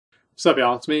What's up,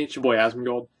 y'all? It's me, it's your boy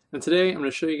Asmongold, and today I'm going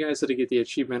to show you guys how to get the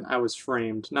achievement I Was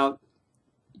Framed. Now,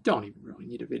 you don't even really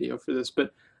need a video for this,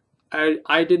 but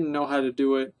I didn't know how to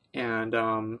do it, and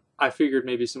I figured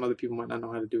maybe some other people might not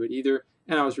know how to do it either,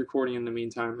 and I was recording in the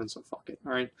meantime, and so fuck it,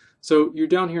 alright? So you're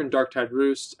down here in Darktide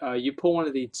Roost, you pull one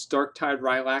of these Darktide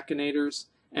Rylacinators,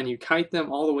 and you kite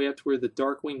them all the way up to where the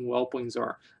Darkwing Whelplings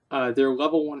are. They're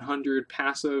level 100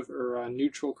 passive or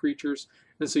neutral creatures,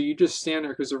 and so you just stand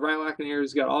there because the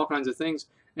Rylacinator's got all kinds of things,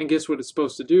 and guess what it's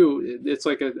supposed to do? It's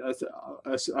like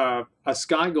a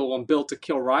sky golem built to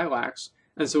kill Rylax,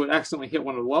 and so it accidentally hit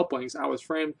one of the Whelplings. I was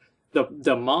framed.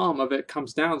 The mom of it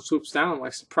comes down, swoops down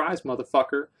like, surprise,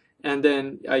 motherfucker, and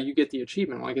then you get the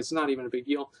achievement. Like, it's not even a big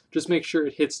deal. Just make sure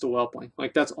it hits the Whelpling.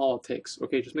 Like, that's all it takes.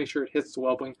 Okay, just make sure it hits the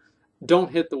Whelpling. Don't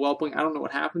hit the Whelpling. I don't know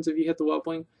what happens if you hit the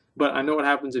Whelpling, but I know what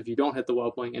happens if you don't hit the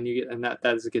Whelpling, and that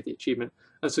is to get the achievement.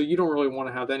 And so you don't really want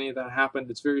to have any of that happen.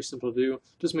 It's very simple to do.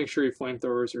 Just make sure your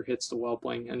flamethrowers or hits the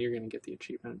Whelpling, and you're going to get the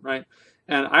achievement, right?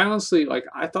 And I honestly, like,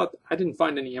 I thought I didn't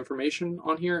find any information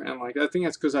on here, and like I think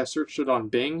that's because I searched it on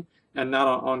Bing and not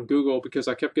on Google, because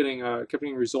I kept getting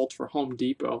results for Home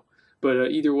Depot.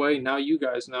 But either way, now you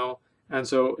guys know. And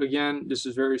so again, this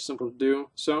is very simple to do.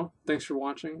 So thanks for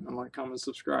watching, and like, comment,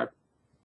 subscribe.